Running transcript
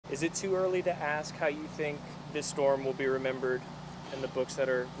Is it too early to ask how you think this storm will be remembered in the books that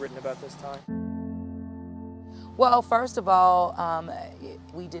are written about this time? Well, first of all,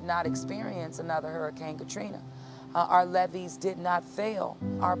 we did not experience another Hurricane Katrina. Our levees did not fail.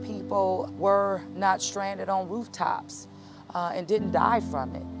 Our people were not stranded on rooftops and didn't die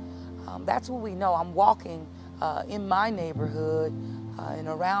from it. That's what we know. I'm walking in my neighborhood and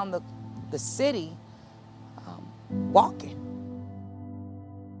around the city, walking.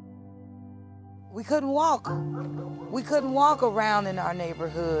 We couldn't walk. We couldn't walk around in our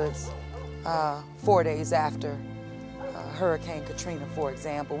neighborhoods 4 days after Hurricane Katrina, for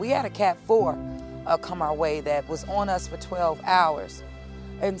example. We had a Cat 4 come our way that was on us for 12 hours.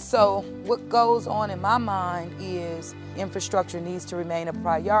 And so what goes on in my mind is infrastructure needs to remain a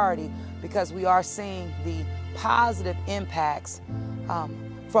priority because we are seeing the positive impacts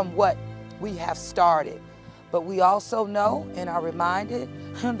from what we have started. But we also know and are reminded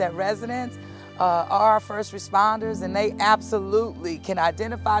that residents are our first responders, and they absolutely can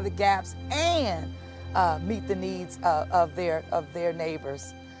identify the gaps and meet the needs of their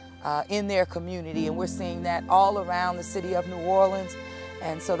neighbors in their community. And we're seeing that all around the city of New Orleans.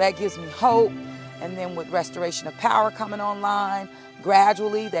 And so that gives me hope. And then with restoration of power coming online,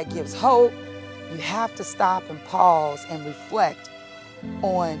 gradually that gives hope. You have to stop and pause and reflect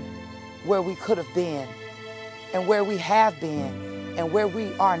on where we could have been and where we have been and where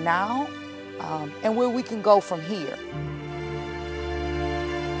we are now and where we can go from here.